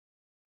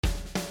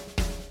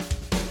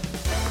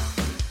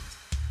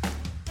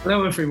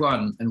Hello,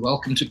 everyone, and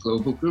welcome to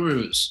Global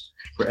Gurus,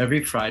 where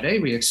every Friday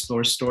we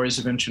explore stories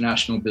of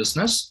international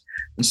business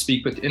and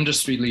speak with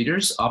industry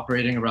leaders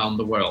operating around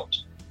the world.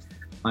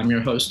 I'm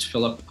your host,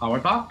 Philip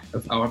Auerbach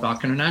of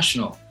Auerbach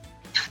International.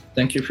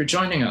 Thank you for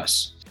joining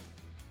us.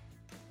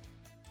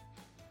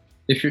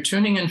 If you're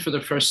tuning in for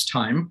the first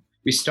time,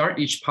 we start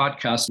each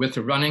podcast with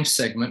a running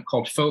segment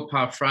called Faux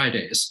Pas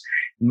Fridays,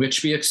 in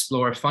which we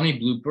explore a funny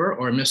blooper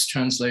or a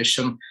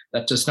mistranslation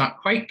that does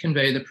not quite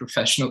convey the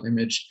professional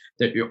image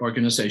that your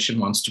organization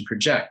wants to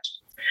project.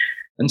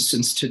 And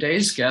since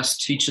today's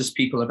guest teaches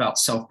people about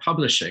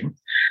self-publishing,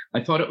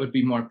 I thought it would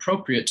be more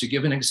appropriate to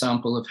give an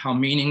example of how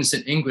meanings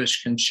in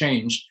English can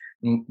change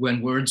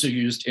when words are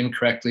used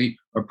incorrectly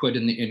or put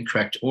in the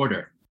incorrect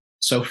order.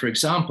 So, for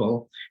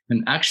example,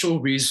 an actual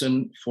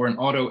reason for an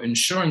auto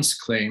insurance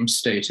claim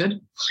stated,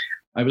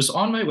 "I was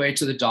on my way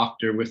to the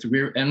doctor with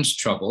rear end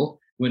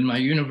trouble when my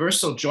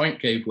universal joint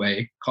gave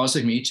way,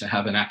 causing me to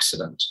have an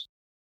accident."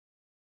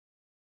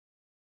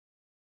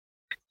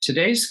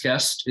 Today's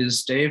guest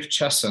is Dave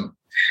Chesson.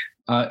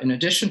 In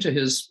addition to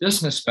his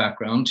business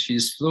background,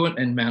 he's fluent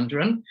in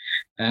Mandarin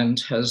and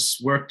has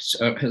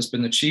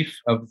been the chief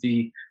of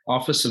the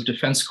Office of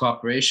Defense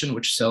Cooperation,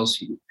 which sells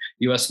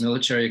U.S.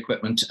 military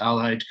equipment to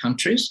allied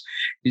countries.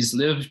 He's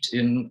lived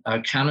in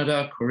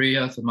Canada,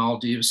 Korea, the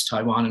Maldives,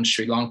 Taiwan, and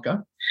Sri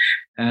Lanka.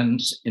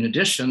 And in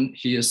addition,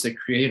 he is the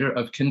creator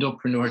of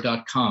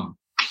Kindlepreneur.com.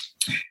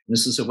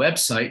 This is a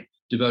website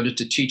devoted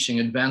to teaching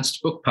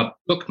advanced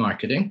book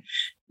marketing,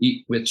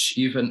 which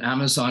even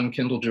Amazon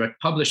Kindle Direct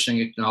Publishing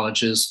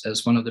acknowledges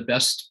as one of the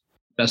best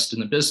in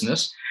the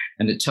business.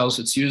 And it tells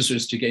its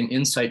users to gain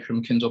insight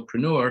from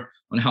Kindlepreneur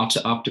on how to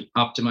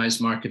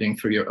optimize marketing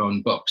for your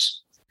own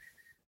books.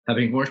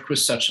 Having worked with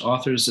such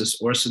authors as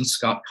Orson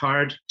Scott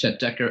Card, Ted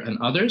Dekker, and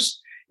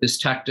others, his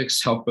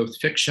tactics help both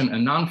fiction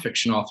and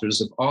nonfiction authors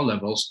of all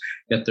levels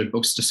get their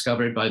books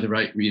discovered by the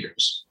right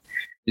readers.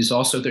 He's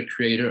also the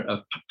creator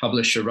of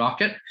Publisher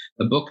Rocket,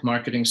 a book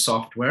marketing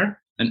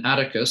software, and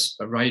Atticus,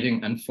 a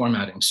writing and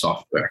formatting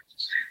software.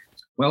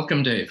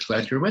 Welcome, Dave.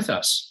 Glad you're with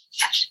us.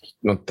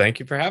 Well, thank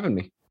you for having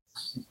me.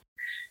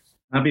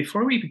 Now,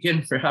 before we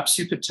begin, perhaps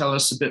you could tell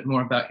us a bit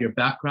more about your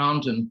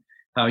background and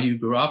how you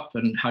grew up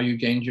and how you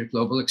gained your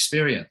global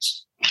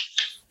experience.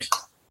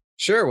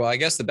 Sure. Well, I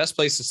guess the best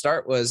place to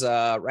start was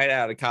right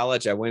out of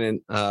college. I went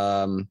in,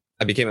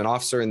 I became an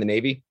officer in the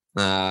Navy.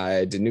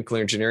 I did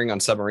nuclear engineering on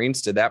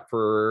submarines, did that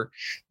for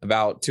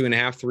about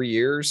 2.5, 3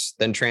 years,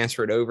 then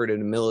transferred over to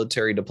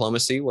military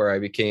diplomacy, where I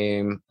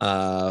became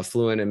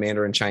fluent in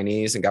Mandarin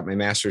Chinese and got my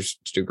master's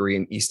degree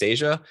in East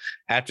Asia.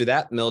 After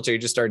that, the military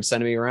just started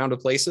sending me around to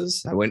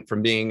places. I went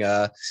from being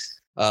a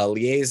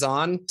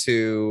liaison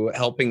to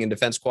helping in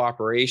defense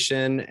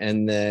cooperation,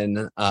 and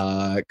then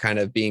kind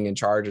of being in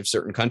charge of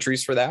certain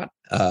countries for that.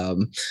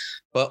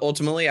 But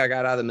ultimately, I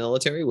got out of the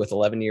military with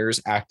 11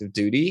 years active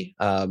duty,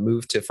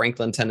 moved to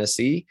Franklin,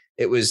 Tennessee.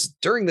 It was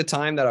during the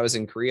time that I was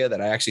in Korea that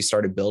I actually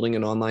started building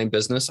an online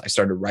business. I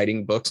started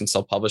writing books and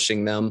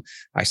self-publishing them.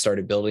 I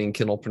started building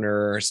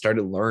Kindlepreneur,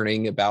 started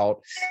learning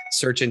about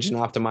search engine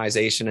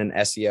optimization and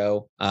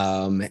SEO,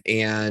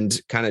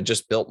 and kind of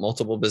just built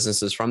multiple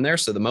businesses from there.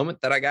 So the moment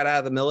that I got out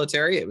of the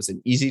military, it was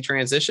an easy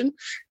transition.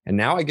 And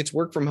now I get to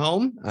work from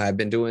home. I've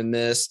been doing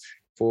this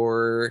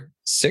for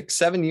 6,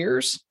 7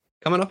 years,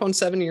 coming up on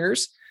 7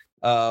 years,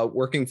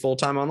 working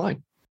full-time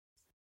online.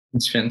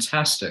 It's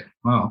fantastic.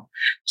 Wow.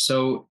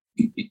 So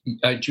do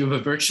you have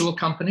a virtual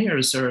company, or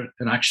is there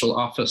an actual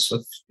office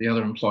with the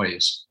other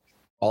employees?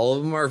 All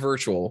of them are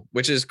virtual,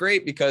 which is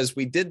great because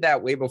we did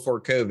that way before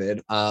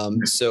COVID.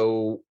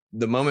 So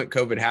the moment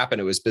COVID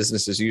happened, it was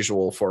business as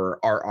usual for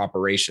our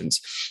operations.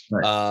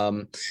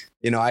 Right.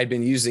 I'd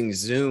been using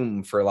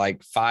Zoom for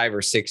like 5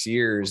 or 6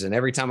 years. And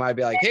every time I'd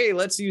be like, "Hey,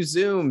 let's use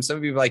Zoom,"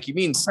 some people are like, "You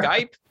mean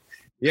Skype?"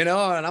 And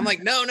I'm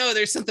like, no,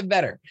 there's something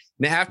better.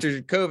 And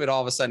after COVID, all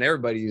of a sudden,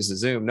 everybody uses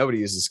Zoom. Nobody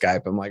uses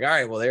Skype. I'm like, all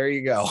right, well, there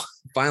you go.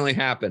 Finally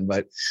happened.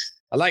 But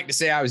I like to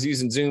say I was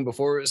using Zoom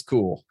before it was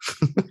cool.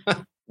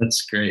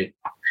 That's great.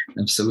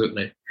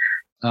 Absolutely.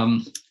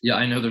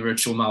 I know the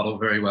virtual model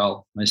very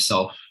well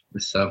myself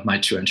with my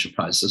 2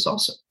 enterprises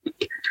also.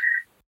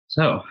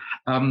 So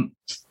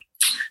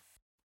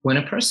when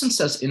a person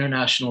says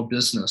international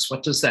business,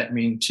 what does that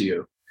mean to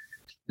you?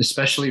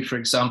 Especially, for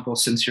example,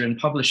 since you're in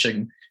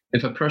publishing,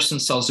 if a person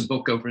sells a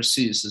book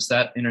overseas, is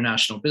that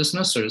international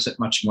business, or is it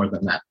much more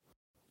than that?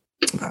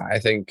 I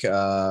think,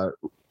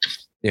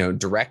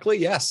 directly,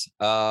 yes.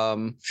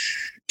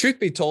 Truth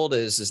be told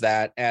is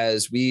that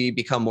as we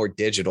become more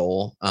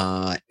digital,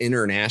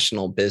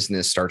 international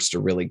business starts to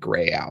really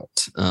gray out.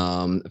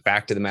 The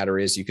fact of the matter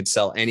is you could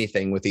sell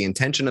anything with the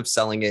intention of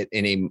selling it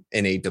in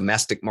a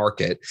domestic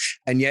market,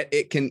 and yet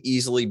it can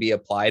easily be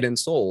applied and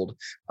sold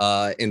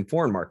in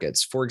foreign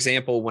markets. For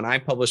example, when I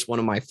published one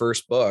of my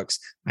first books,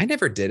 I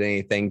never did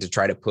anything to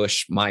try to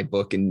push my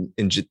book in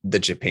the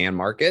Japan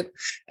market.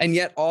 And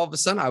yet all of a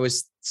sudden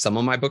some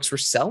of my books were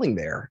selling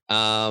there.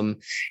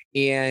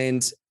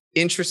 And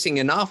interesting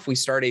enough, we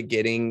started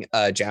getting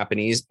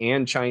Japanese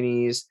and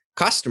Chinese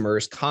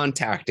customers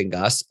contacting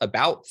us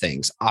about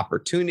things,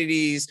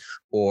 opportunities,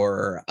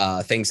 or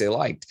things they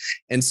liked.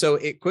 And so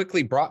it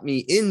quickly brought me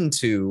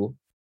into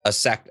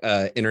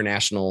a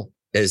international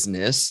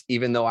business,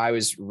 even though I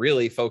was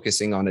really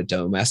focusing on a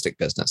domestic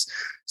business.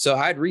 So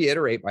I'd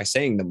reiterate by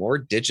saying the more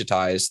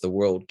digitized the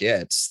world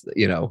gets,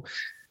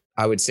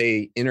 I would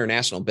say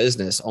international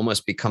business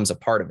almost becomes a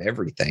part of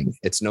everything.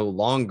 It's no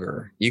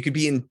longer, you could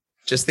be in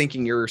just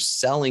thinking you're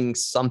selling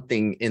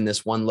something in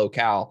this one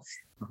locale.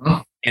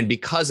 And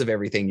because of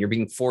everything, you're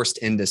being forced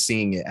into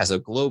seeing it as a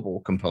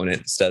global component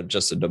instead of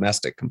just a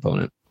domestic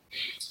component.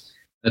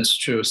 That's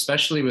true,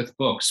 especially with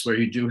books where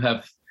you do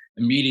have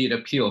immediate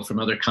appeal from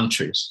other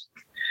countries.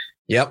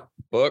 Yep.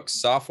 Books,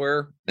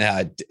 software,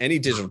 any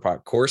digital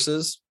product,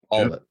 courses,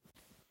 all of it.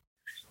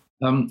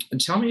 And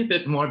tell me a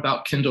bit more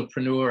about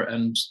Kindlepreneur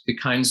and the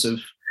kinds of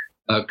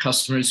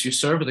customers you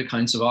serve, or the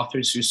kinds of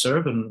authors you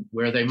serve, and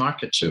where they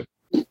market to.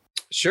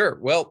 Sure.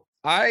 Well,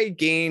 I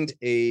gained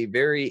a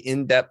very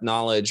in-depth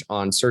knowledge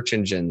on search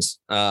engines.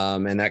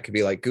 And that could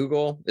be like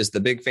Google is the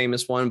big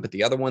famous one. But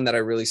the other one that I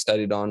really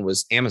studied on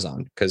was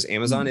Amazon, because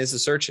Amazon is a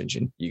search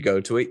engine. You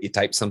go to it, you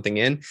type something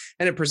in,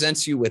 and it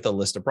presents you with a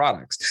list of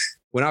products.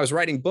 When I was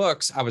writing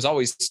books, I was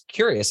always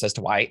curious as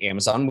to why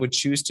Amazon would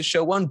choose to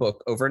show one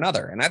book over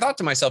another. And I thought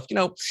to myself,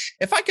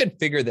 if I could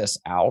figure this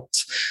out,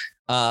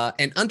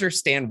 and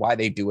understand why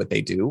they do what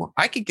they do,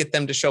 I could get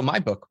them to show my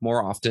book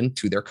more often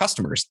to their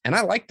customers. And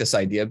I like this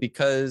idea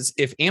because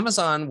if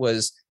Amazon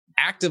was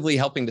actively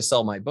helping to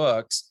sell my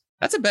books,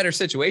 that's a better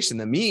situation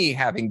than me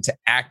having to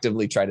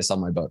actively try to sell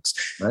my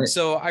books. Right.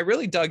 So I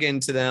really dug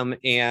into them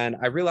and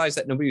I realized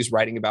that nobody was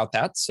writing about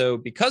that. So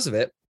because of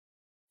it,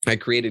 I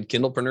created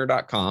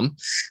Kindlepreneur.com.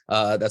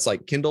 That's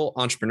like Kindle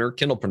Entrepreneur,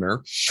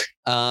 Kindlepreneur,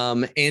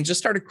 and just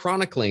started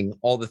chronicling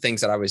all the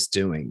things that I was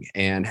doing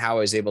and how I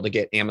was able to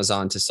get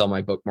Amazon to sell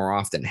my book more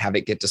often, have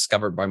it get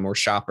discovered by more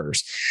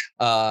shoppers.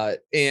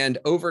 And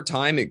over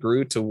time, it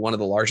grew to one of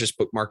the largest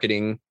book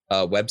marketing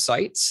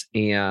websites,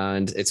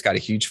 and it's got a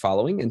huge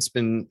following. And it's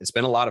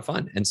been a lot of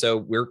fun. And so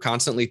we're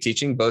constantly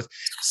teaching both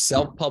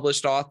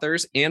self-published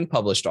authors and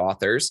published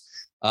authors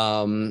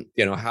how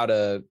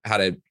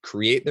to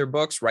create their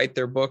books, write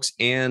their books,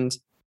 and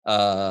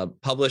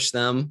publish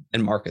them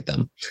and market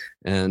them.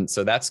 And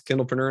so that's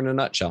Kindlepreneur in a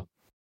nutshell.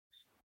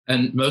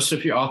 And most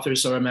of your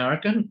authors are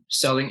American,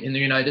 selling in the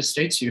United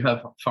States. You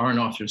have foreign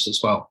authors as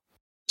well.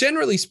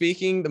 Generally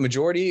speaking, the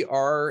majority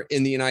are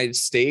in the United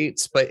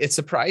States, but it's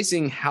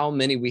surprising how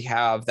many we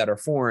have that are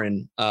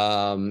foreign,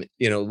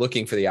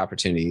 looking for the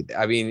opportunity.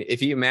 I mean,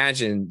 if you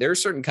imagine, there are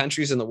certain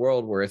countries in the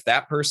world where if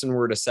that person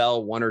were to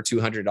sell $100 or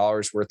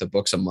 $200 worth of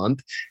books a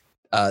month,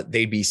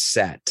 they'd be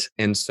set.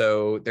 And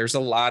so there's a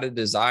lot of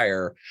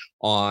desire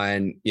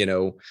on,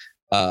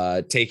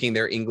 taking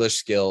their English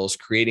skills,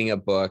 creating a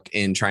book,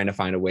 and trying to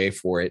find a way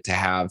for it to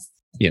have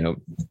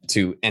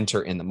to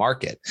enter in the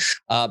market.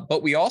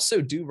 But we also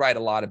do write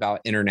a lot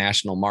about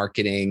international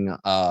marketing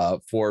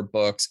for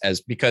books,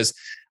 because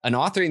an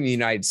author in the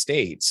United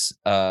States,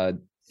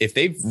 if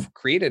they've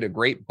created a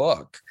great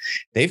book,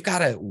 they've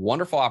got a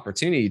wonderful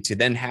opportunity to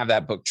then have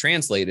that book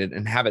translated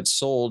and have it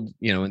sold,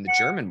 in the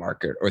German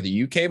market or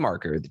the UK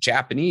market or the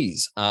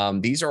Japanese.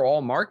 These are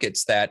all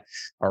markets that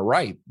are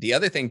ripe. The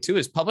other thing too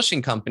is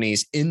publishing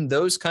companies in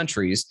those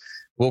countries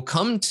will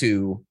come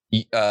to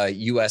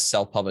U.S.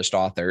 self-published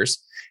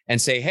authors and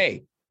say,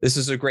 hey, this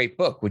is a great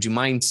book. Would you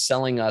mind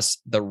selling us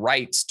the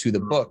rights to the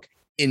book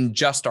in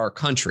just our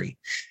country?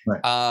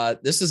 Right.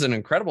 This is an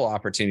incredible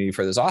opportunity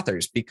for those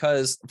authors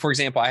because, for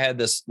example, I had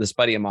this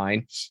buddy of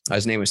mine,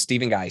 his name was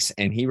Stephen Geis,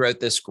 and he wrote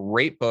this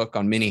great book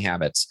on mini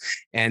habits,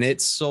 and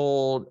it's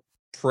sold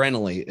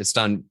perennially. It's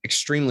done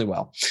extremely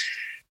well.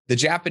 There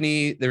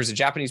was a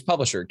Japanese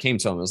publisher came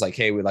to him and was like,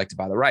 hey, we'd like to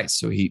buy the rights.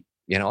 So he,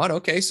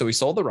 okay. So we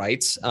sold the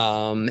rights,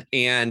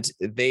 and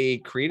they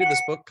created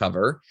this book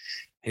cover,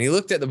 and he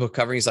looked at the book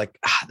cover and he's like,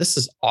 this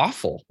is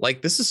awful.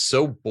 Like, this is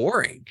so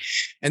boring.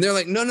 And they're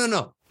like,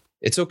 no,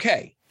 it's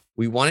okay.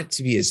 We want it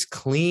to be as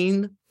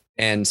clean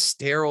and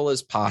sterile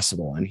as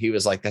possible. And he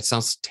was like, that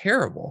sounds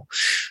terrible.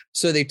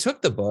 So they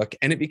took the book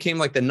and it became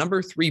like the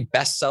number 3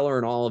 bestseller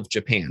in all of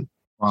Japan.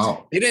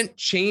 Wow. They didn't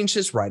change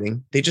his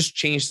writing. They just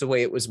changed the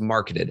way it was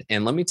marketed.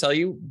 And let me tell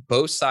you,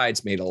 both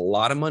sides made a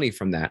lot of money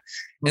from that.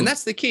 And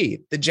that's the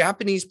key. The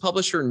Japanese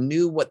publisher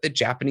knew what the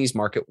Japanese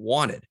market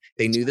wanted.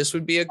 They knew this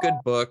would be a good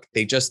book.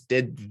 They just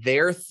did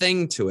their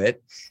thing to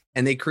it.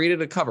 And they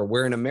created a cover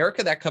where in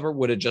America, that cover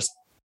would have just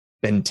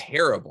been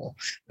terrible.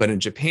 But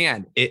in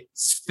Japan, it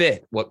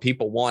fit what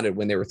people wanted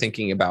when they were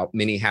thinking about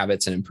mini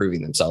habits and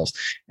improving themselves.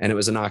 And it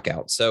was a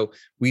knockout. So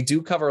we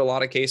do cover a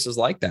lot of cases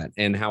like that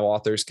and how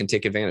authors can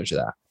take advantage of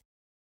that.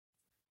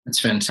 That's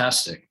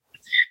fantastic.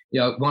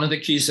 Yeah, one of the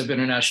keys of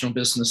international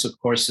business, of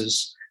course,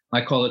 is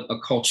I call it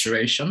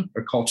acculturation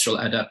or cultural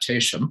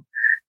adaptation.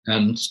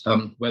 And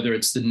whether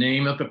it's the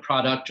name of a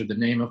product or the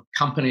name of a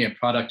company, a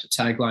product, a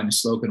tagline, a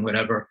slogan,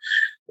 whatever,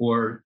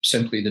 or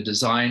simply the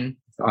design,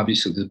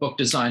 obviously the book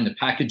design, the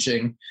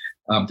packaging,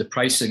 the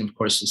pricing, of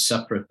course, is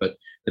separate, but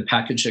The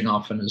packaging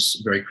often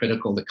is very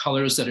critical. The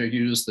colors that are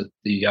used,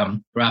 the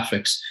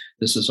graphics,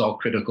 this is all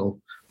critical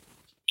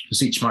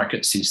because each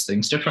market sees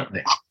things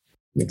differently.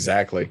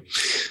 Exactly.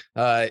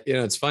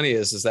 It's funny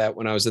is that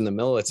when I was in the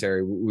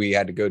military, we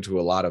had to go to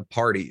a lot of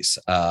parties,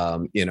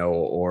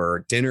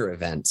 or dinner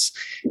events,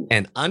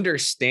 and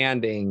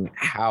understanding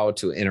how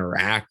to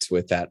interact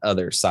with that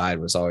other side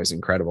was always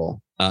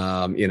incredible.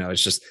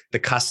 It's just the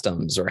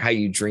customs or how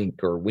you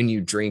drink or when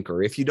you drink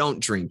or if you don't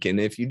drink. And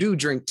if you do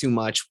drink too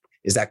much,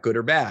 is that good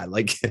or bad?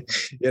 Like,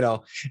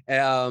 but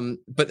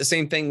the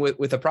same thing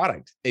with a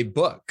product, a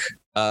book,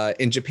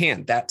 in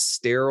Japan, that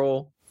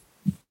sterile,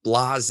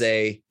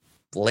 blasé,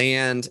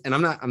 bland, and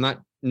I'm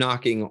not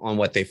knocking on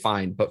what they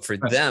find, but for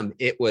them,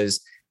 it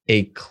was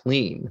a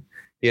clean,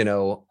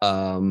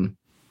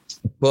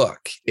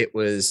 book. It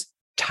was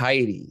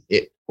tidy.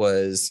 It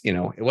was,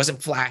 it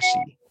wasn't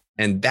flashy.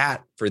 And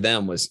that for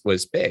them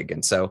was big.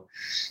 And so,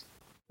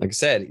 like I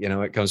said,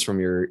 it comes from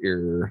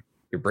your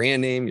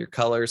brand name, your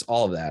colors,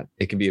 all of that.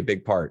 It can be a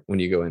big part when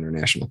you go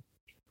international.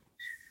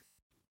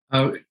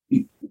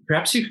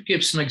 Perhaps you could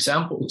give some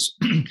examples,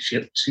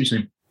 excuse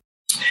me,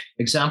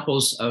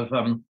 examples of,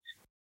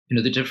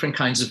 the different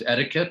kinds of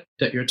etiquette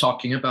that you're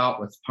talking about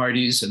with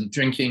parties and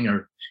drinking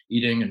or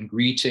eating and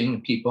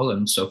greeting people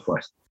and so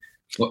forth.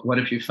 What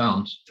have you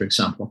found, for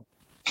example?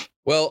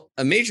 Well,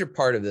 a major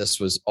part of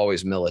this was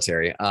always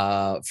military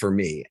for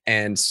me.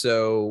 And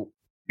so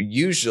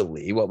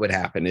usually what would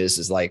happen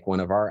is like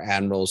one of our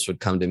admirals would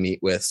come to meet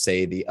with,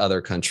 say, the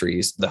other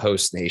countries, the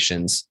host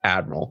nation's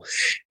admiral.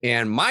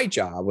 And my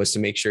job was to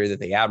make sure that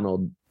the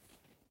admiral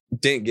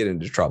didn't get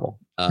into trouble,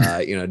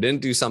 didn't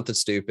do something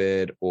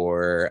stupid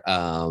or,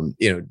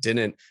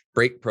 didn't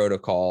break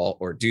protocol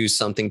or do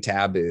something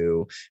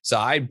taboo. So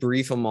I'd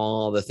brief them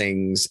all the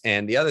things.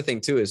 And the other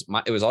thing too, is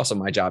it was also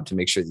my job to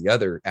make sure the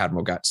other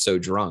admiral got so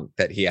drunk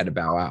that he had to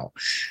bow out.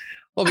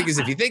 Well, because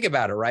if you think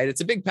about it, right,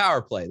 it's a big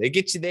power play. They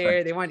get you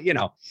there. They want,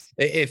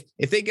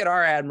 if they get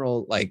our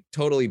admiral like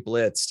totally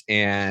blitzed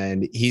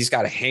and he's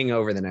got a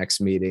hangover the next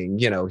meeting,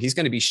 he's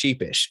going to be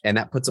sheepish, and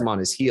that puts him on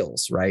his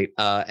heels, right?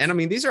 And I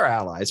mean, these are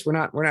allies. We're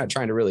not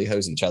trying to really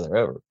hose each other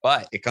over,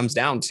 but it comes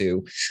down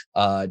to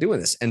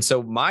doing this. And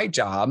so my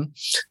job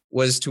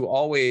was to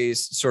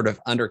always sort of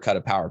undercut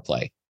a power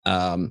play.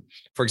 For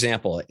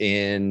example,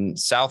 in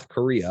South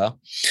Korea,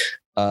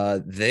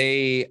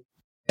 they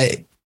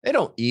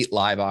don't eat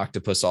live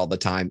octopus all the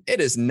time. It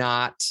is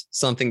not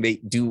something they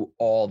do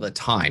all the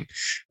time.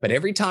 But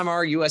every time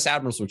our U.S.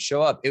 admirals would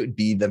show up, it would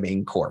be the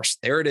main course.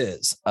 There it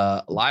is,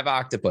 live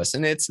octopus.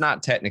 And it's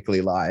not technically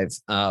live.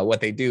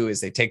 What they do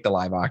is they take the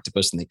live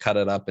octopus and they cut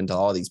it up into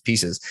all these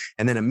pieces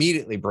and then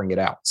immediately bring it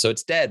out. So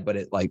it's dead, but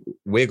it like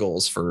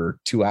wiggles for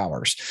 2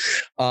 hours.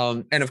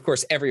 And of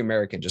course, every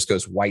American just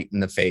goes white in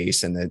the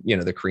face. And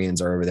the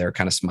Koreans are over there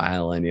kind of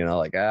smiling,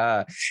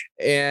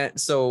 And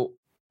so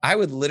I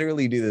would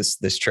literally do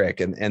this trick,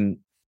 and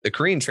the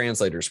Korean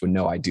translators would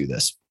know I do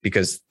this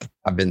because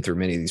I've been through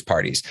many of these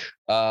parties.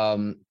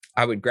 I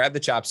would grab the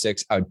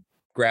chopsticks. I would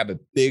grab a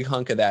big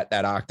hunk of that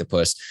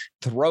octopus,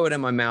 throw it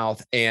in my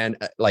mouth, and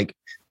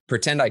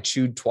pretend I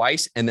chewed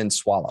twice and then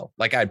swallow.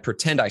 Like I'd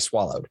pretend I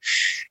swallowed.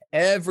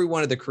 Every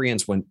one of the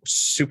Koreans went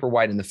super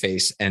white in the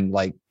face and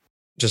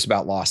just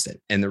about lost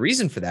it. And the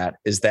reason for that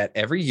is that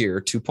every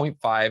year,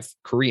 2.5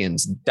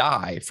 Koreans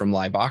die from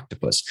live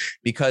octopus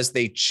because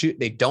they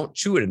don't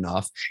chew it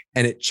enough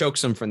and it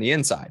chokes them from the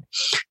inside.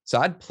 So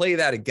I'd play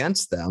that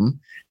against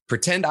them,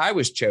 pretend I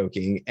was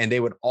choking, and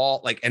they would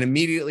all and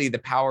immediately the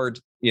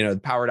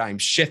paradigm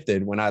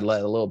shifted when I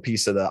let a little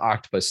piece of the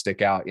octopus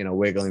stick out,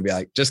 wiggling and be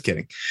like, just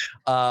kidding.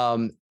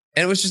 And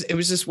it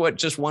was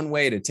just one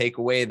way to take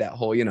away that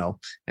whole,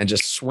 and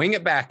just swing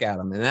it back at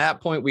them. And at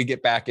that point we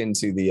get back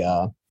into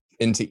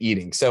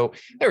eating. So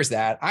there was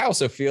that. I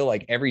also feel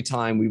like every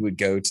time we would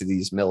go to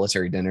these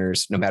military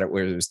dinners, no matter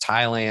where it was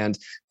Thailand,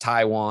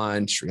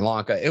 Taiwan, Sri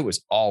Lanka, it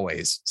was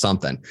always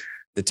something.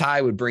 The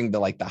Thai would bring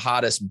the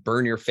hottest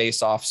burn your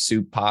face off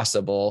soup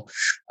possible.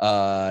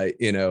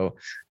 The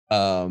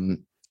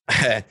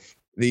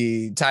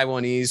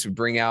Taiwanese would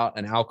bring out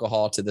an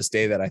alcohol to this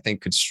day that I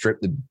think could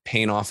strip the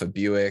paint off a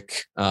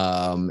Buick.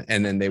 And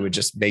then they would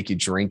just make you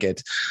drink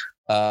it.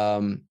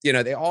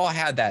 They all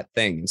had that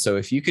thing. So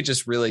if you could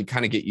just really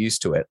kind of get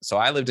used to it. So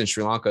I lived in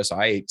Sri Lanka, so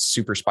I ate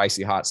super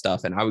spicy hot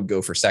stuff, and I would go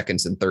for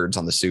seconds and thirds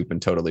on the soup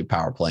and totally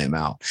power play them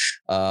out.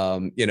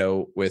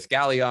 With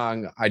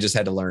Galiong, I just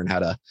had to learn how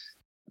to.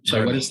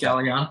 So what is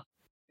Galiong?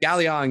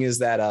 Galiong is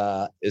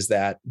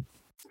that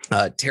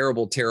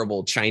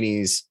terrible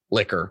Chinese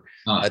liquor.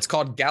 It's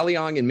called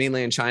Galiong in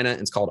mainland China, and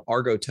it's called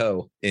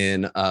Argoto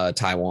in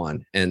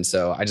Taiwan. And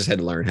so I just had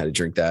to learn how to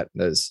drink that.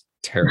 That is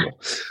terrible.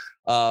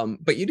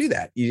 But you do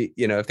that,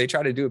 if they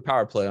try to do a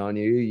power play on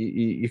you,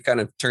 you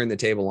kind of turn the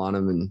table on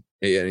them and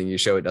you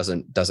show it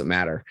doesn't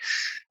matter.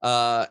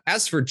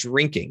 As for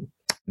drinking,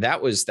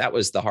 that was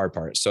the hard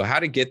part. So how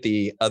to get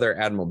the other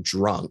admiral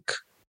drunk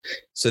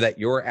so that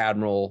your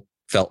admiral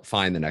felt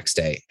fine the next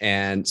day.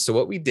 And so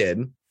what we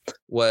did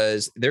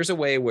was there's a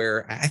way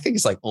where I think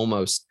it's like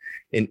almost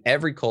in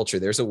every culture,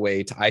 there's a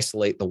way to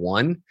isolate the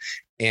one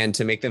and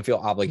to make them feel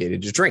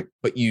obligated to drink,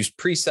 but you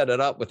preset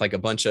it up with like a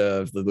bunch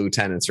of the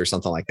lieutenants or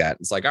something like that.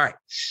 It's like, all right,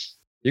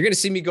 you're going to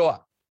see me go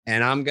up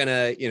and I'm going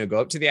to,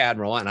 go up to the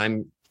Admiral, and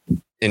I'm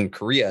in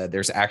Korea.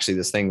 There's actually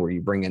this thing where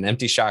you bring an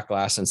empty shot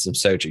glass and some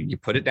soju, you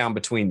put it down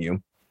between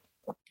you.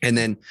 And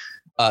then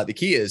the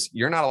key is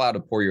you're not allowed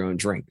to pour your own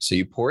drink. So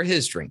you pour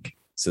his drink.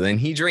 So then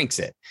he drinks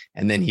it,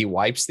 and then he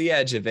wipes the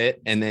edge of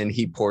it, and then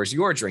he pours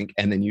your drink,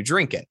 and then you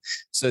drink it.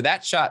 So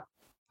that shot,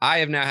 I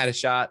have now had a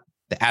shot.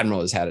 The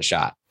Admiral has had a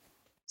shot.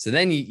 So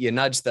then you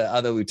nudge the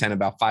other lieutenant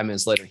about 5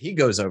 minutes later. He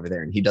goes over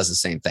there and he does the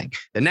same thing.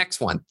 The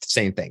next one,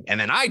 same thing. And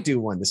then I do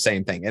one, the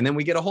same thing. And then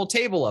we get a whole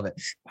table of it.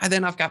 By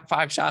then I've got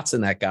 5 shots in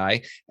that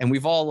guy, and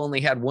we've all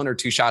only had 1 or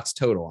 2 shots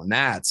total. And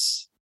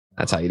that's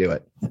how you do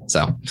it.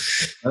 So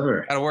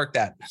gotta work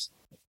that.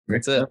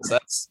 That's it. So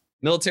that's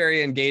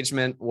military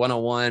engagement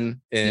 101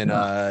 in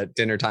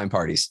dinner time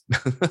parties.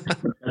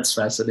 That's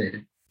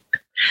fascinating.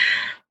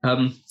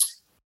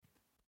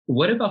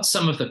 What about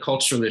some of the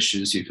cultural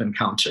issues you've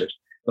encountered,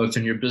 both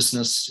in your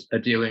business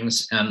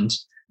dealings and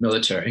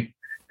military?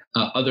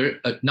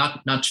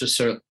 Not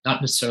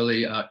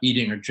necessarily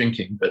eating or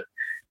drinking, but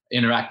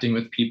interacting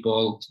with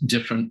people,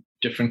 different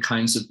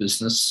kinds of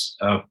business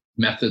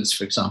methods,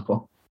 for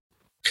example.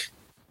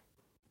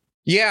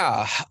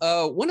 Yeah.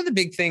 One of the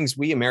big things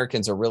we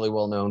Americans are really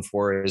well known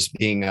for is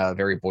being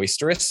very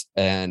boisterous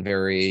and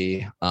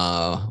very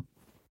kind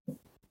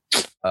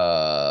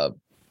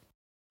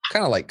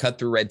of like cut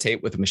through red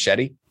tape with a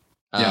machete.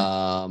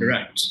 Yeah,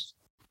 correct.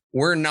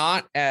 We're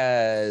not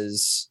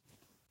guarded,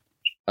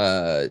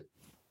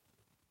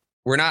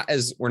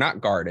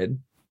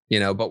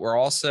 but we're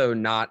also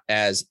not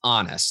as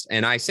honest.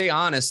 And I say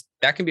honest,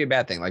 that can be a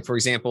bad thing. Like, for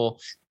example,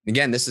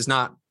 again, this is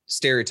not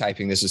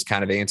stereotyping. This is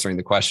kind of answering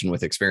the question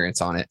with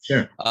experience on it.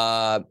 Sure.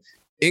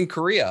 In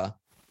Korea,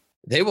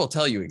 they will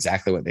tell you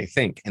exactly what they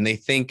think, and they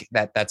think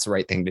that that's the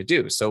right thing to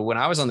do. So when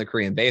I was on the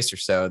Korean base or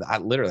so, I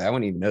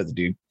wouldn't even know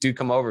the dude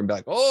come over and be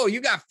like, "Oh,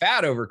 you got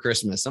fat over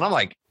Christmas." And I'm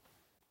like,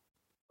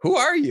 "Who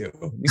are you?"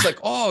 He's like,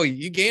 "Oh,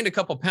 you gained a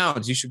couple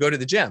pounds. You should go to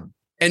the gym."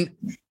 And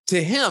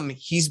to him,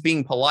 he's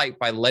being polite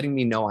by letting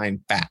me know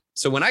I'm fat.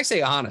 So when I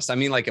say honest, I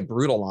mean like a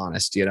brutal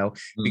honest,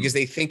 because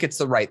they think it's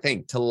the right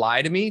thing. To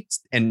lie to me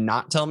and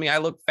not tell me I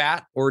look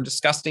fat or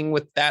disgusting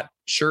with that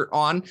shirt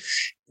on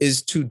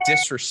is to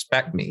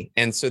disrespect me.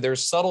 And so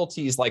there's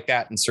subtleties like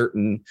that in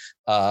certain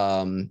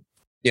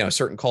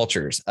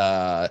cultures.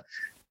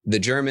 The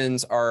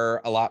Germans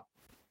are a lot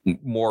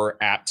more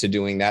apt to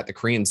doing that. The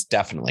Koreans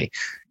definitely.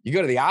 You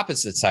go to the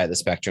opposite side of the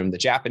spectrum, the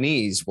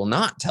Japanese will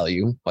not tell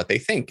you what they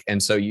think.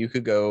 And so you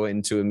could go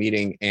into a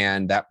meeting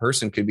and that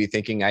person could be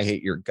thinking, "I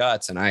hate your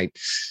guts and I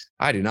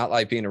do not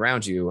like being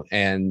around you."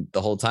 And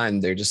the whole time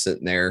they're just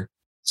sitting there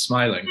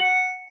smiling,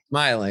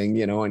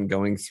 and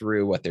going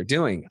through what they're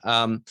doing.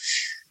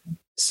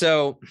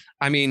 So,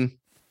 I mean,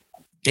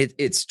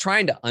 it's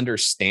trying to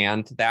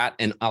understand that,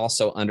 and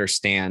also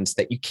understands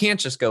that you can't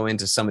just go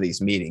into some of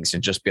these meetings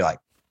and just be like,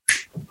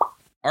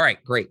 "All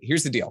right, great.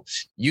 Here's the deal.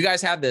 You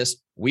guys have this.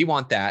 We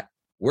want that.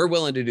 We're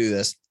willing to do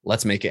this.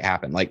 Let's make it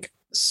happen." Like,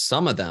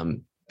 some of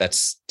them,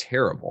 that's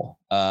terrible.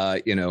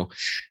 The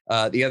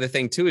other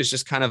thing too is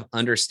just kind of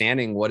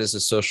understanding what is a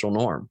social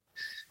norm.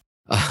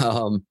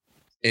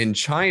 In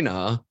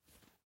China,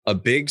 a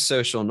big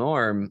social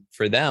norm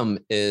for them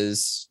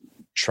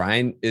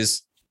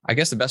I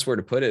guess the best word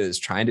to put it is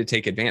trying to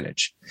take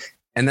advantage.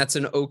 And that's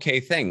an okay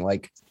thing.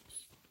 Like,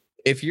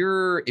 if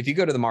you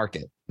go to the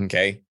market,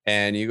 okay,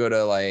 and you go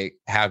to like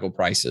haggle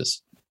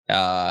prices,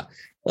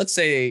 let's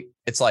say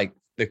it's like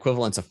the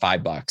equivalent of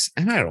 $5,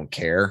 and I don't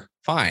care.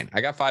 Fine.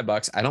 I got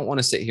 $5. I don't want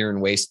to sit here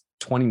and waste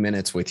 20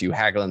 minutes with you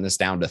haggling this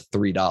down to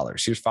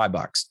 $3. Here's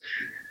 $5.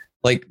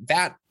 Like,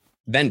 that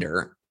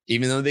vendor,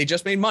 even though they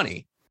just made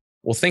money,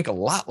 will think a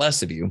lot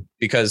less of you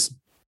because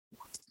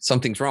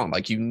something's wrong.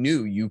 Like, you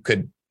knew you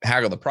could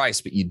haggle the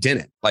price, but you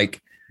didn't.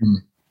 Like,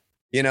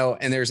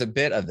 and there's a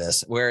bit of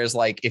this, whereas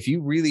like, if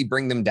you really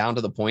bring them down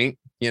to the point,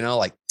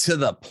 like to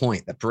the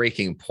point, the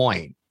breaking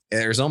point,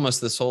 there's almost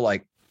this whole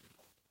like,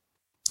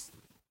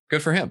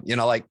 good for him,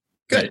 like,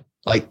 good. Right.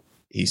 Like,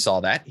 he saw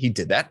that, he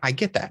did that. I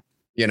get that.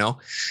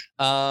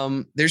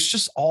 There's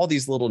just all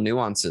these little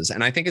nuances.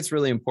 And I think it's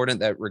really important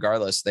that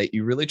regardless, that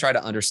you really try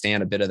to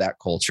understand a bit of that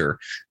culture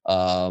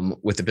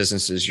with the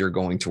businesses you're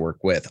going to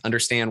work with,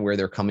 understand where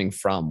they're coming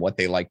from, what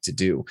they like to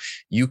do.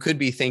 You could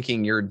be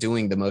thinking you're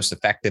doing the most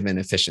effective and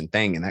efficient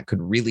thing, and that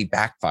could really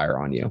backfire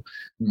on you.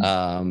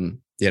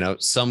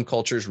 Some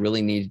cultures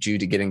really need you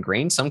to get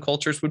ingrained. Some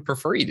cultures would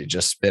prefer you to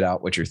just spit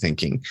out what you're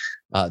thinking.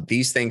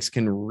 These things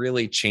can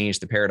really change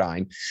the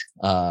paradigm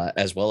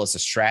as well as the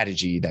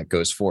strategy that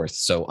goes forth.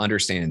 So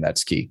understanding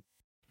that's key.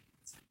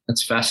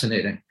 That's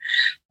fascinating.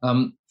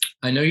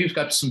 I know you've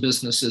got some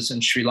businesses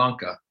in Sri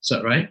Lanka. Is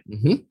that right?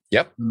 Mm-hmm.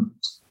 Yep.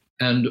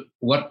 And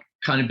what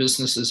kind of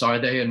businesses are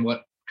they, and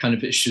what kind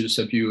of issues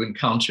have you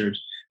encountered,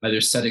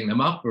 either setting them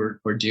up or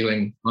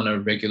dealing on a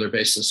regular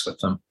basis with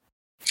them?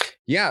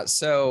 Yeah.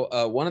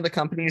 So one of the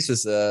companies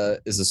is a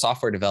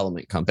software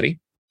development company.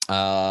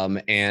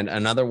 And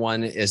another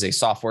one is a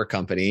software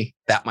company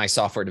that my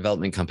software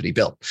development company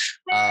built.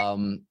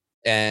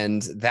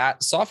 And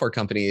that software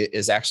company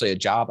is actually a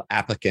job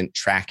applicant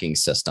tracking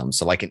system.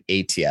 So like an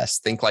ATS,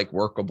 think like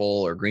Workable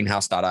or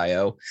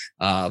Greenhouse.io,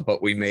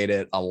 but we made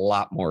it a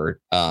lot more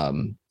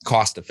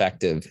cost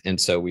effective.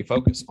 And so we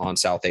focus on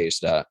South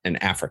Asia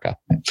and Africa.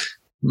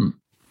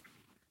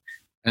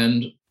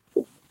 And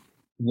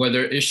were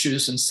there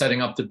issues in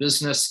setting up the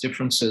business,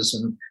 differences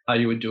in how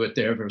you would do it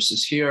there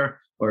versus here,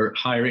 or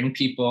hiring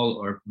people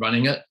or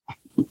running it?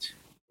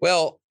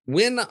 Well,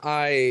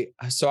 I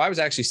was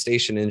actually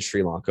stationed in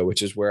Sri Lanka,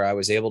 which is where I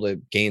was able to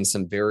gain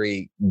some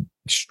very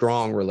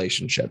strong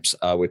relationships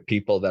with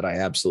people that I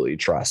absolutely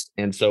trust.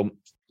 And so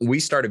we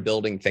started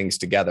building things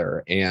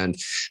together. And,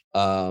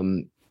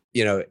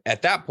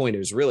 at that point, it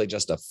was really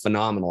just a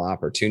phenomenal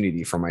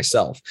opportunity for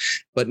myself.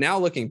 But now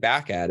looking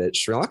back at it,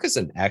 Sri Lanka is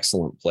an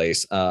excellent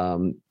place.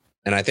 And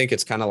I think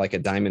it's kind of like a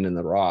diamond in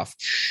the rough.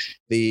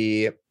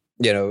 Sri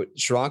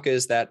Lanka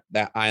is that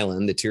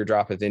island, the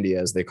teardrop of India,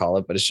 as they call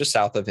it, but it's just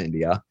south of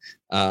India.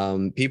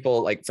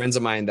 People like friends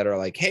of mine that are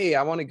like, hey,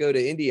 I want to go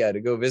to India to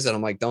go visit.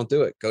 I'm like, don't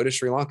do it. Go to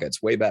Sri Lanka.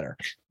 It's way better.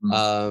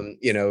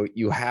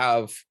 You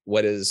have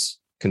what is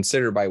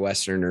considered by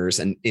Westerners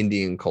an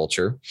Indian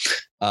culture.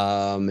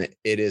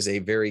 It is a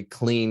very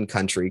clean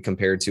country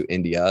compared to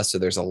India. So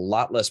there's a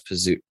lot less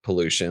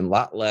pollution,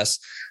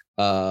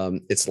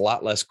 it's a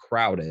lot less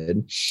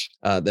crowded.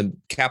 The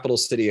capital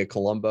city of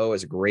Colombo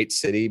is a great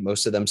city.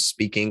 Most of them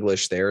speak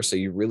English there, so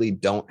you really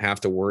don't have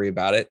to worry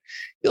about it.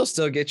 You'll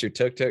still get your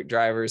tuk-tuk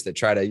drivers that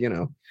try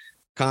to,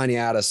 con you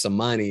out of some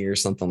money or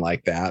something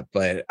like that.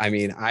 But I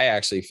mean, I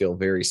actually feel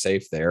very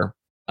safe there.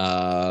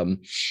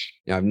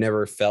 I've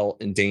never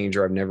felt in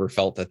danger. I've never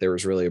felt that there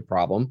was really a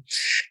problem.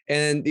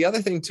 And the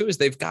other thing too is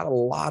they've got a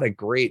lot of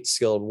great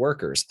skilled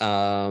workers. There's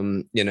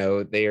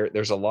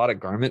a lot of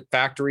garment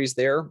factories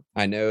there.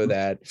 I know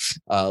that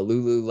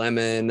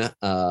Lululemon,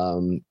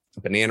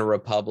 Banana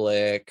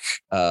Republic,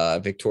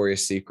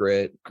 Victoria's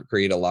Secret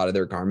create a lot of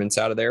their garments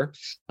out of there.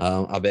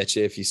 I'll bet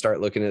you if you start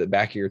looking at the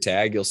back of your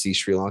tag, you'll see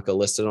Sri Lanka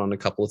listed on a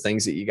couple of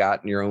things that you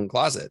got in your own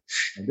closet.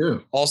 I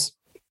do.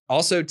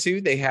 Also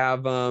too, they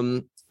have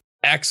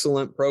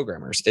excellent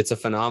programmers. It's a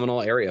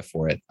phenomenal area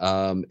for it.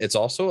 It's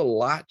also a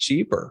lot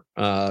cheaper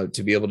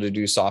to be able to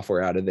do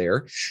software out of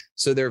there.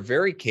 So they're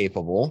very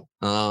capable.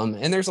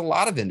 And there's a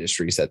lot of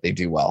industries that they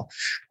do well.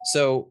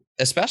 So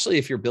especially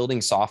if you're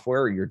building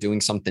software or you're doing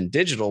something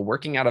digital,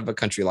 working out of a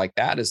country like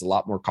that is a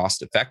lot more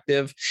cost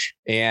effective.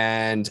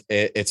 And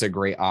it's a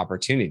great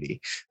opportunity.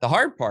 The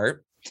hard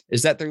part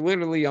is that they're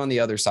literally on the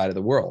other side of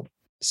the world.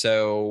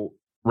 So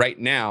right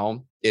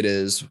now, it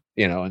is,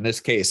 in this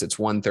case, it's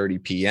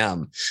 1:30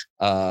 p.m.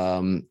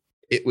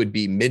 It would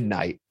be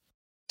midnight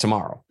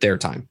tomorrow, their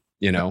time.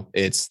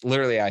 It's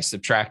literally, I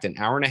subtract an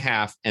hour and a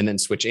half and then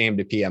switch AM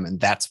to PM, and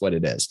that's what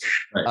it is.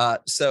 Right.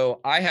 So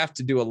I have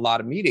to do a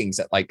lot of meetings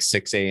at like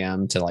 6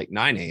 a.m. to like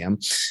 9 a.m.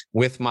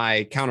 with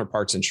my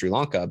counterparts in Sri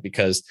Lanka,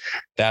 because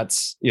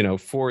that's,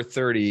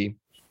 4:30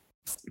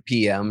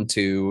 p.m.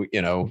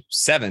 to,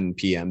 7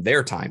 p.m.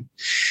 their time.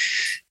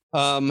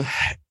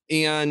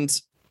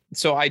 And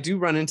so I do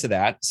run into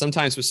that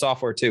sometimes with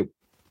software too.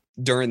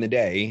 During the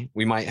day,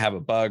 we might have a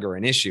bug or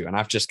an issue, and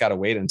I've just got to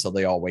wait until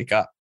they all wake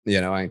up.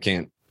 I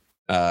can't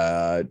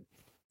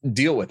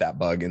deal with that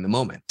bug in the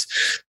moment.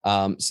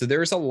 So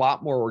there's a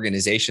lot more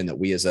organization that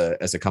we as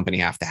a company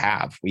have to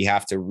have. We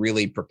have to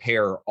really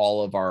prepare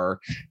all of our,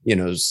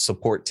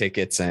 support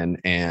tickets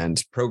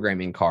and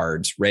programming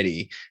cards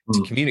ready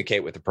to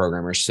communicate with the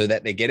programmers so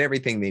that they get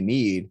everything they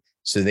need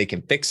so they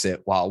can fix it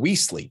while we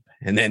sleep.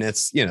 And then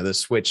it's, the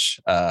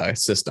switch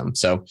system.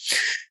 So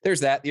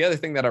there's that. The other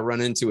thing that I run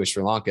into with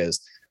Sri Lanka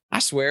is, I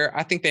swear,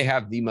 I think they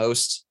have the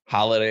most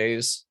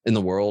holidays in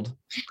the world.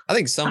 I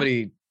think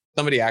somebody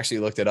actually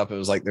looked it up. It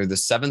was like they're the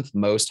 7th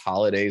most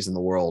holidays in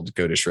the world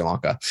go to Sri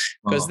Lanka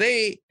because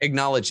they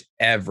acknowledge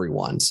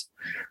everyone's.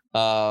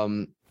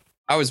 I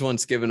was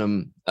once given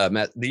them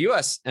the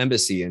U.S.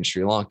 Embassy in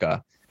Sri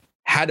Lanka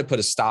had to put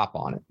a stop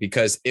on it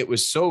because it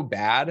was so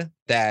bad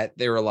that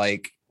they were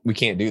like, we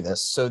can't do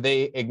this. So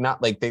they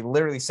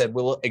literally said,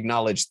 we'll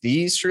acknowledge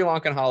these Sri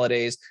Lankan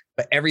holidays,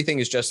 but everything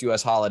is just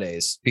U.S.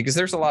 holidays, because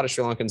there's a lot of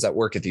Sri Lankans that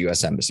work at the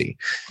U.S. Embassy.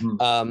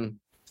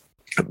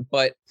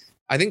 But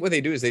I think what they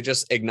do is they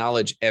just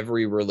acknowledge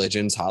every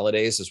religion's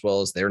holidays as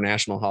well as their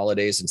national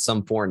holidays and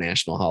some foreign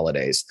national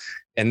holidays.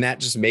 And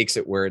that just makes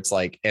it where it's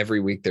like every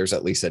week there's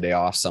at least a day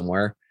off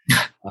somewhere.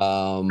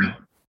 I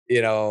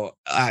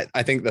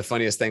think the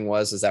funniest thing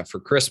is that for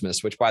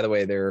Christmas, which by the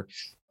way, they're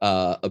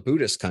a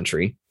Buddhist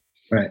country,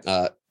 right?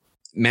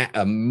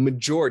 A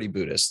majority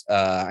Buddhist.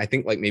 I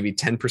think like maybe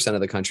 10% of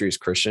the country is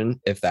Christian,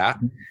 if that.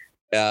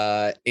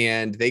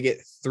 And they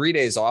get 3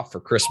 days off for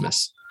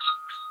Christmas.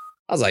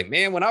 I was like,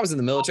 man, when I was in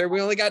the military,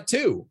 we only got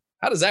 2.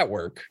 How does that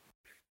work?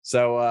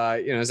 So,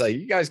 it's like,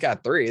 you guys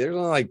got 3. There's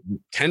only like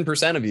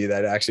 10% of you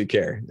that actually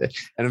care.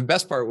 And the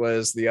best part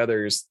was the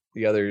others,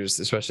 the others,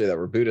 especially that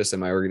were Buddhists in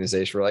my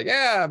organization, were like,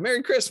 yeah,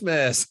 Merry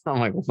Christmas. I'm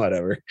like,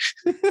 whatever.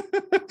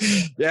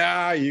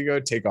 Yeah, you go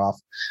take off.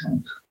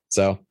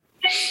 So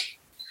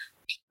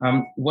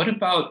what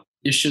about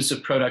issues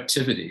of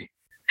productivity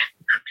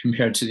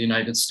compared to the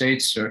United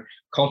States, or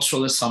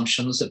cultural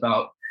assumptions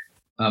about,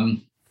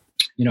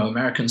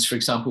 Americans, for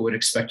example, would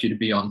expect you to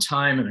be on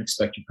time and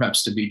expect you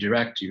perhaps to be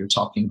direct. You're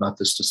talking about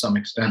this to some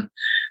extent.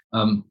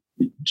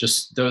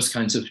 Just those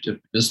kinds of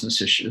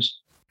business issues.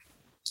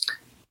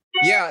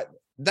 Yeah,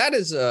 that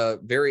is a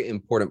very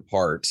important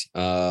part,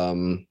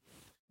 to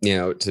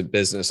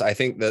business. I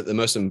think that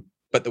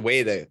but the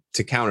way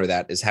to counter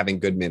that is having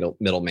good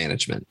middle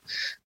management.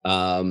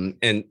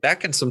 And that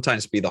can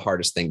sometimes be the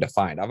hardest thing to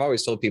find. I've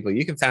always told people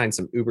you can find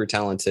some uber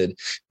talented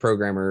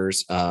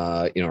programmers,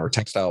 or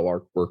textile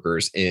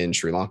workers in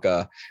Sri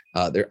Lanka.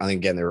 There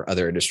are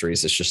other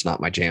industries. It's just not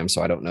my jam,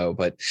 so I don't know.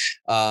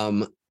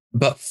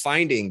 But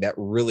finding that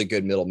really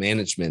good middle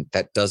management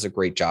that does a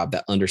great job,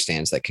 that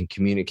understands, that can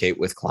communicate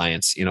with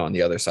clients, on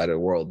the other side of the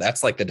world,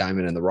 that's like the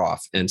diamond in the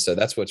rough. And so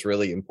that's what's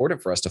really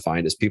important for us to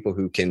find, is people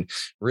who can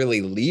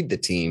really lead the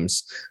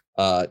teams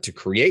to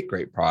create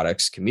great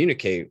products,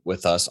 communicate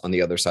with us on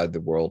the other side of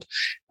the world,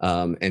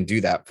 and do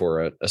that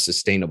for a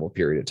sustainable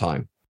period of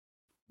time.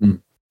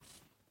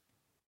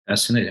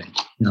 Fascinating.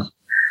 Yeah.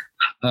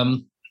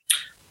 Do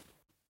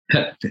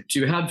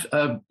you have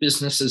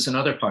businesses in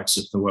other parts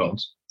of the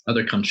world,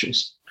 other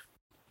countries?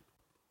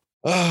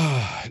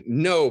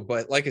 No,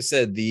 but like I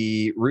said,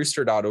 the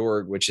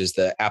rooster.org, which is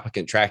the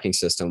applicant tracking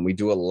system, we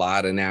do a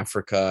lot in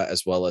Africa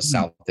as well as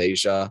South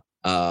Asia.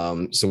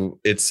 So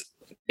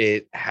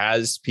it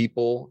has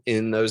people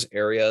in those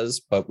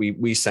areas, but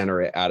we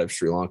center it out of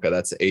Sri Lanka.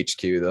 That's the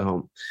HQ,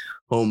 the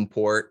home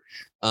port.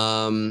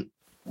 And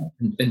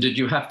did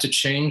you have to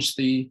change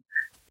the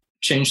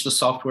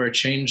software,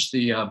 change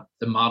the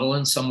model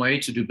in some way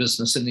to do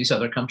business in these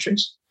other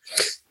countries?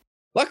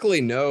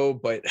 Luckily, no,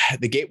 but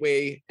the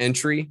gateway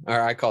entry, or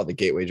I call it the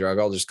gateway drug,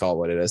 I'll just call it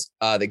what it is.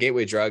 The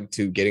gateway drug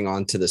to getting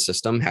onto the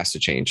system has to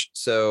change.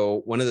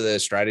 So one of the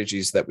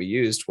strategies that we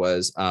used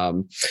was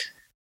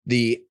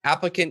the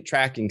applicant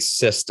tracking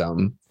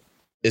system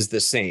is the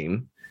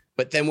same.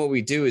 But then what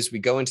we do is we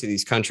go into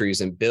these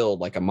countries and build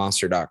like a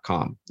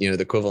monster.com, the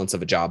equivalence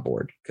of a job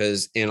board.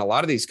 Because in a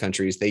lot of these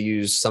countries, they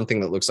use something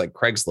that looks like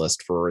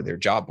Craigslist for their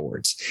job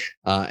boards.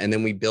 And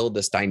then we build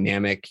this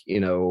dynamic,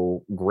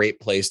 great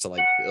place to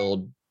like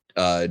build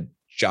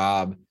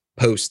job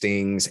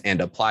postings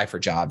and apply for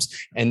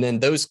jobs. And then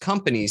those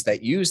companies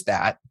that use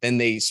that, then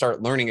they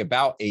start learning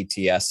about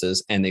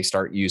ATSs and they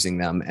start using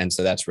them. And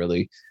so that's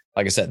really,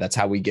 like I said, that's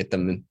how we get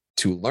them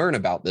to learn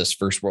about this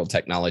first world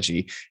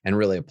technology and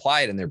really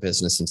apply it in their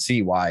business and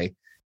see why,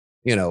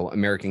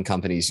 American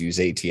companies use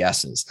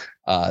ATSs.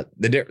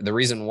 The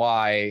reason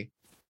why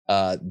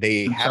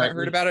they haven't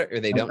heard about it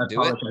or they don't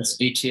do it.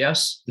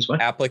 ATS is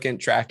what?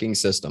 Applicant tracking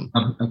system.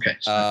 Okay.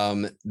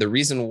 The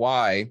reason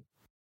why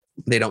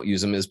they don't use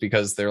them is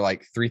because they're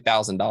like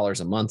 $3,000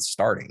 a month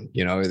starting,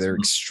 they're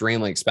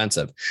extremely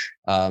expensive.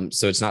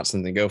 So it's not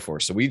something to go for.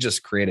 So we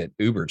just create it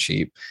uber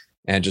cheap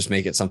and just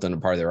make it something a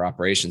part of their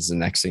operations. And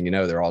next thing you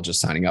know, they're all just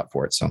signing up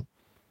for it. So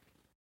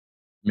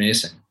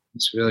amazing.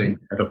 It's really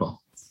incredible.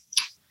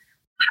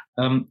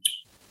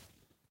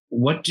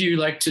 What do you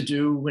like to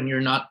do when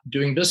you're not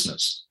doing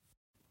business?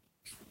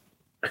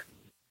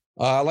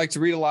 I like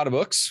to read a lot of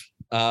books.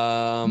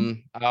 I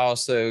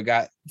also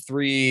got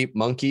 3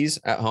 monkeys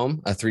at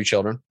home, 3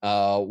 children.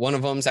 One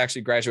of them is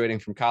actually graduating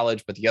from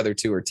college, but the other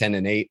 2 are 10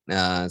 and 8.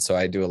 So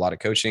I do a lot of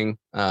coaching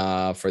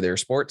for their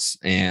sports.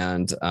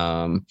 And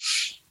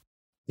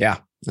yeah,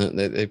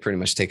 they pretty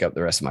much take up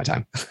the rest of my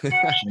time. They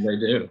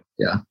do.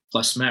 Yeah.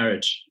 Plus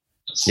marriage.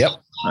 Yep.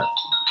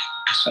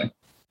 Sorry.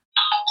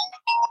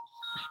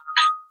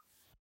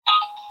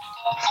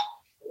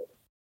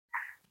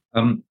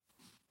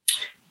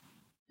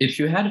 If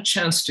you had a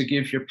chance to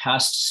give your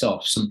past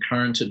self some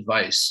current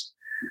advice,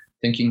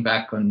 thinking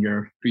back on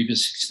your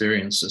previous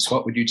experiences,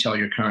 what would you tell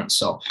your current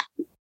self?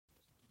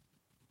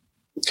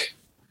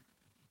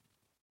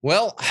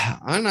 Well,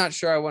 I'm not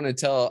sure I would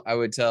tell,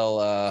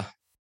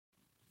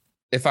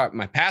 if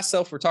my past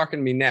self were talking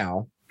to me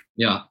now.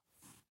 Yeah.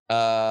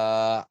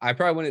 I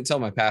probably wouldn't tell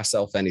my past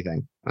self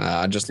anything.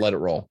 I'd just let it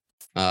roll.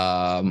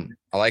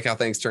 I like how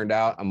things turned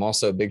out. I'm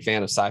also a big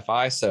fan of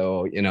sci-fi.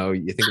 So,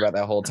 you think about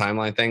that whole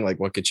timeline thing, like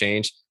what could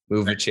change,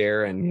 move a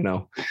chair and,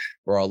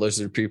 we're all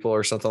lizard people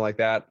or something like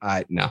that.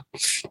 I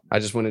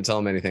just wouldn't tell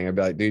them anything. I'd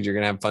be like, dude, you're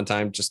going to have a fun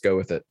time. Just go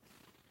with it.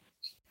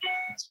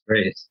 That's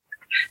great.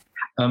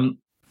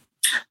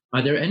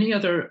 Are there any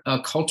other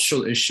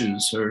cultural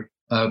issues or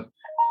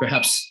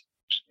perhaps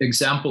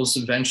examples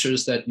of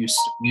ventures that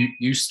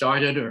you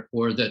started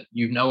or that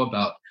you know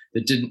about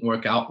that didn't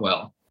work out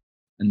well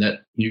and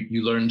that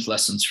you learned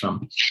lessons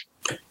from?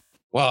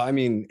 Well, I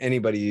mean,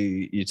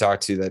 anybody you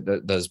talk to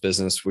that does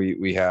business,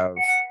 we have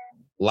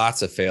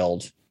lots of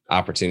failed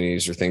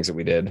opportunities or things that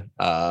we did,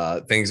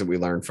 things that we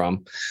learned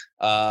from.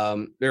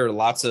 There are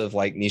lots of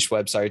like niche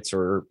websites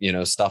or,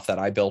 stuff that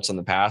I built in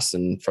the past.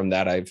 And from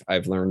that,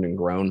 I've learned and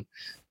grown.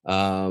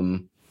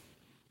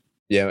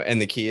 Yeah.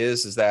 And the key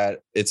is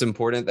that it's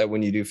important that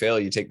when you do fail,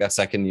 you take that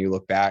second, you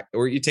look back,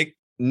 or you take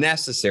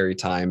necessary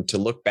time to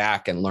look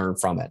back and learn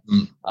from it.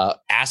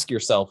 Ask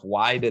yourself,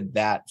 why did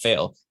that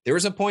fail? There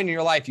was a point in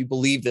your life you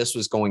believed this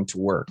was going to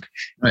work.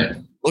 Right.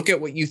 Look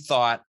at what you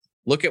thought,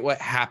 look at what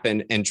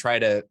happened, and try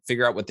to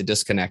figure out what the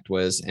disconnect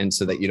was, and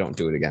so that you don't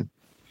do it again.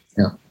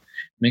 Yeah.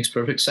 Makes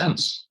perfect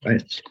sense.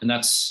 Right. And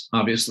that's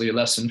obviously a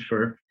lesson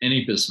for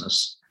any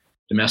business,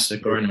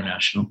 domestic or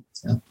international.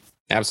 Yeah.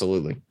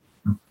 Absolutely.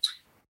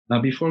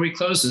 Before we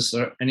close, is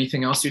there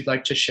anything else you'd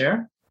like to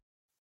share?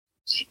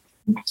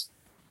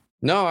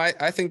 No,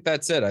 I think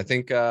that's it. I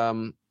think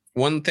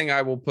one thing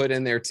I will put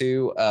in there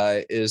too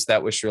is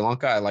that with Sri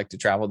Lanka, I like to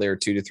travel there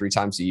 2 to 3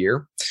 times a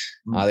year.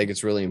 I think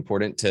it's really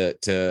important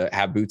to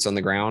have boots on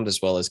the ground as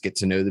well as get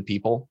to know the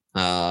people.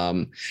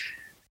 I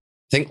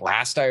think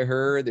last I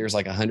heard, there's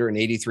like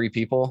 183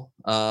 people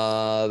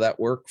that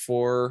work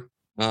for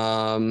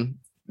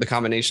the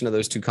combination of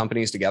those 2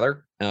 companies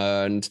together.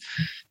 And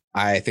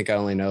I think I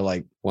only know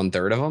like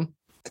 1/3 of them,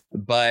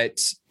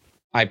 but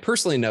I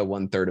personally know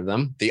 1/3 of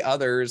them. The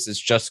others, it's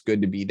just good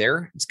to be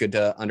there. It's good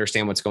to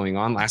understand what's going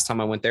on. Last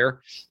time I went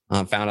there,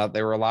 found out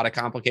there were a lot of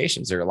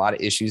complications. There are a lot of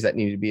issues that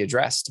needed to be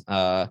addressed.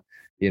 The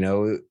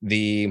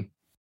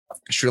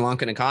Sri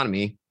Lankan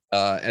economy,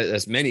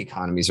 as many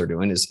economies are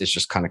doing, is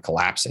just kind of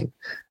collapsing.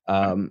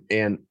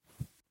 And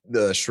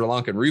the Sri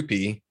Lankan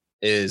rupee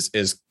is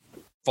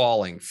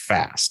falling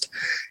fast.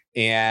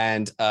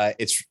 And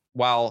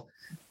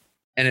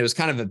and it was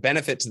kind of a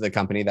benefit to the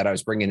company that I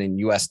was bringing in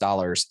US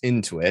dollars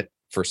into it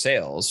for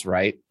sales,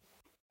 right?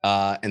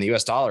 And the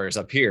US dollar is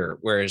up here.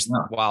 Whereas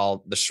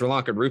while the Sri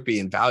Lankan rupee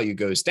in value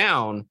goes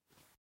down,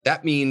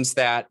 that means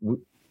that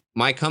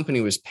my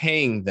company was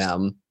paying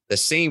them the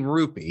same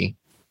rupee,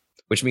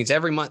 which means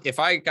every month, if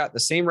I got the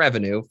same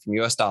revenue from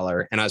US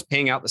dollar and I was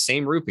paying out the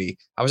same rupee,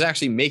 I was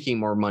actually making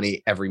more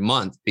money every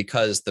month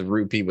because the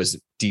rupee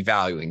was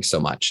devaluing so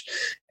much.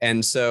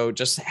 And so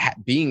just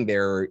being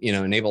there,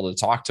 and able to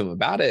talk to them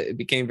about it, it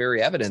became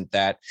very evident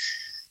that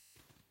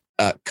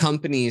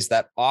companies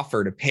that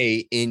offer to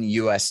pay in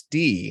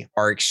USD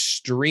are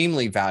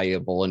extremely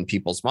valuable in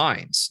people's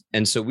minds.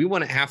 And so we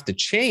wouldn't have to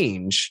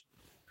change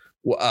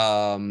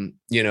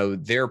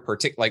their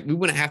particular, we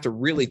wouldn't have to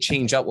really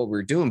change up what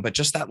we're doing, but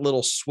just that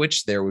little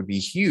switch there would be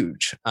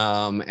huge.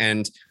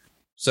 And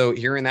so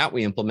hearing that,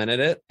 we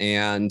implemented it,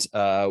 and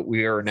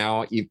we are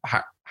now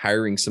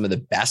hiring some of the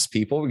best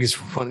people because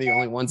we're one of the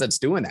only ones that's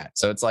doing that.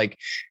 So it's like,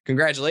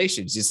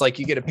 congratulations. It's like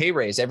you get a pay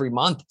raise every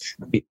month.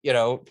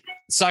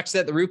 Sucks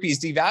that the rupee is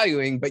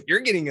devaluing, but you're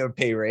getting a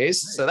pay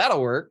raise. So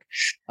that'll work.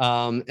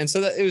 And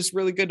so that it was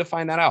really good to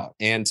find that out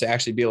and to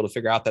actually be able to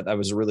figure out that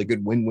was a really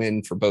good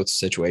win-win for both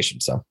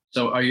situations.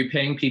 So are you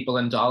paying people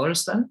in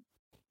dollars then?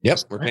 Yep.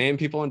 We're paying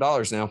people in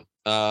dollars now.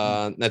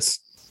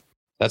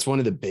 That's one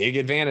of the big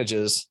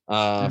advantages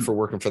for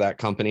working for that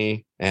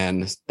company.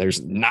 And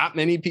there's not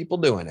many people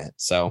doing it.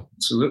 So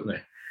absolutely.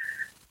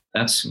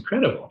 That's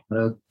incredible.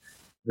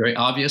 Very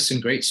obvious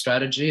and great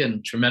strategy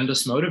and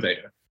tremendous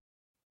motivator.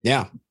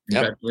 Yeah.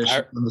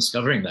 Congratulations on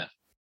discovering that.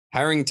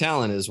 Hiring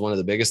talent is one of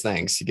the biggest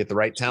things. You get the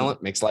right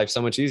talent, makes life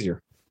so much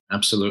easier.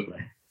 Absolutely.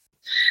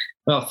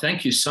 Well,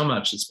 thank you so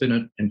much. It's been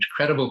an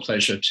incredible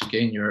pleasure to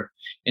gain your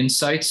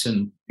insights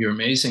and your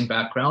amazing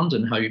background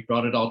and how you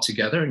brought it all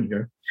together in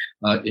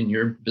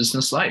your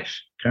business life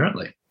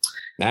currently.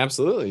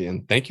 Absolutely.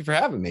 And thank you for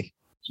having me.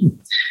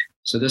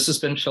 So this has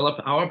been Philip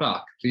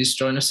Auerbach. Please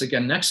join us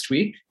again next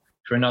week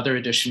for another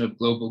edition of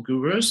Global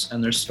Gurus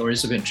and their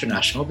stories of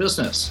international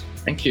business.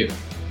 Thank you.